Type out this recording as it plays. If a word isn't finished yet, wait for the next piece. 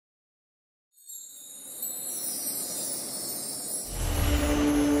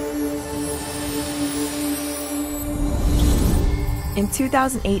In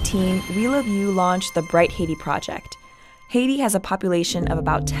 2018, WeLoveU launched the Bright Haiti project. Haiti has a population of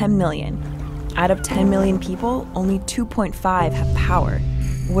about 10 million. Out of 10 million people, only 2.5 have power.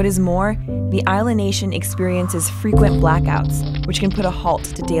 What is more, the island nation experiences frequent blackouts, which can put a halt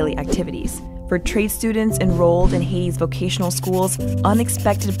to daily activities. For trade students enrolled in Haiti's vocational schools,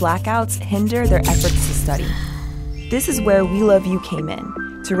 unexpected blackouts hinder their efforts to study. This is where WeLoveU came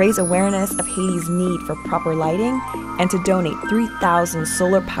in, to raise awareness of Haiti's need for proper lighting and to donate 3,000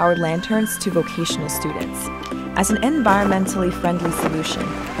 solar-powered lanterns to vocational students. As an environmentally friendly solution,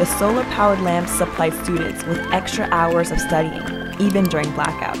 the solar-powered lamps supply students with extra hours of studying, even during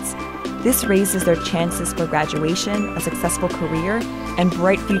blackouts. This raises their chances for graduation, a successful career, and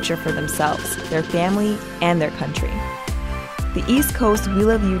bright future for themselves, their family, and their country. The East Coast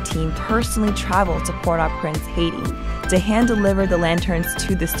WeLoveU team personally traveled to Port-au-Prince, Haiti, to hand-deliver the lanterns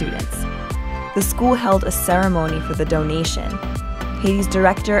to the students. The school held a ceremony for the donation. Haiti's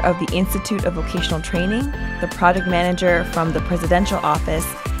director of the Institute of Vocational Training, the project manager from the presidential office,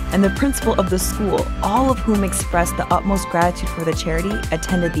 and the principal of the school, all of whom expressed the utmost gratitude for the charity,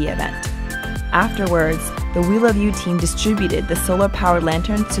 attended the event. Afterwards, the WeLoveU team distributed the solar-powered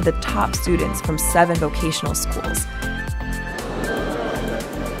lanterns to the top students from 7 vocational schools.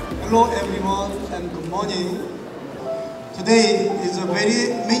 Hello everyone and good morning. Today is a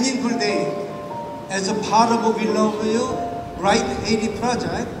very meaningful day. As a part of WeLoveU Bright Haiti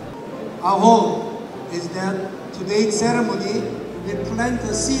project, our hope is that today's ceremony will plant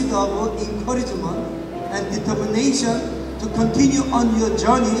a seed of encouragement and determination to continue on your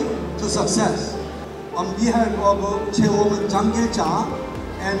journey to success. On behalf of Chairwoman Zahng Gil-jah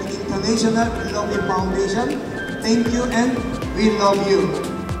and International WeLoveU Foundation, thank you and we love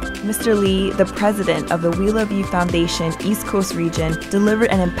you. Mr. Lee, the president of the WeLoveU Foundation East Coast region, delivered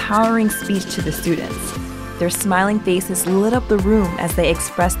an empowering speech to the students. Their smiling faces lit up the room as they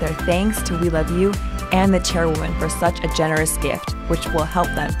expressed their thanks to WeLoveU and the chairwoman for such a generous gift, which will help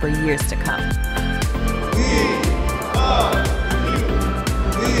them for years to come. We love you.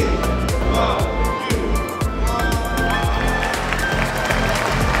 We love you.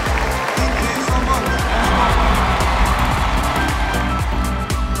 Thank you so much.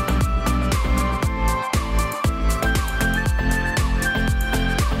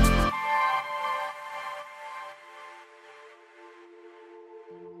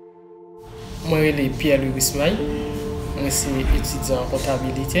 Moi, je suis Pierre-Louis Ismail, je suis étudiant en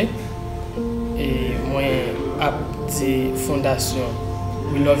comptabilité et moi, je suis fondation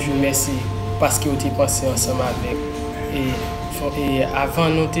WeLoveU merci parce que vous avez pensé ensemble avec. Et avant,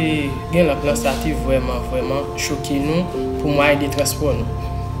 nous avons le plan stratégique vraiment choqué nous pour moyen de transport.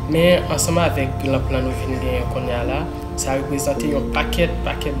 Mais ensemble avec le plan nous venons là, ça représente un paquet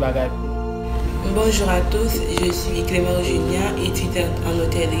de bagages. Bonjour à tous, je suis Clément Junia, étudiante en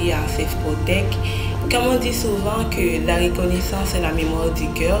hôtellerie à CEFPROTEC. Comme on dit souvent que la reconnaissance est la mémoire du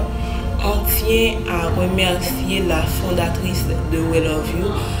cœur, on tient à remercier la fondatrice de WeLoveU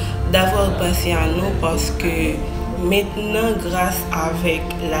d'avoir pensé à nous parce que maintenant, grâce avec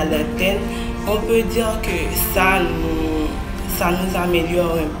la lanterne, on peut dire que ça nous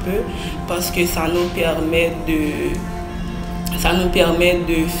améliore un peu parce que ça nous permet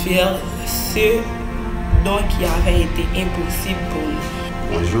de faire ce dont qui avait été impossible pour nous.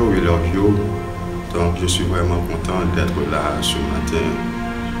 Bonjour WeLoveU, donc je suis vraiment content d'être là ce matin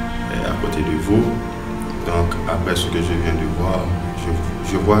à côté de vous. Donc après ce que je viens de voir,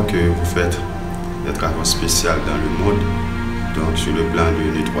 je vois que vous faites des travaux spéciaux dans le monde, donc sur le plan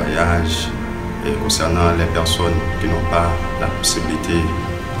de nettoyage et concernant les personnes qui n'ont pas la possibilité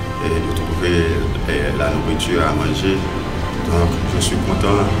de trouver la nourriture à manger. Donc je suis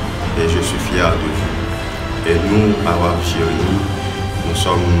content et je suis fier de vous. Et nous, à WeLoveU, nous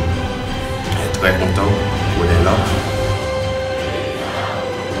sommes très contents pour les là.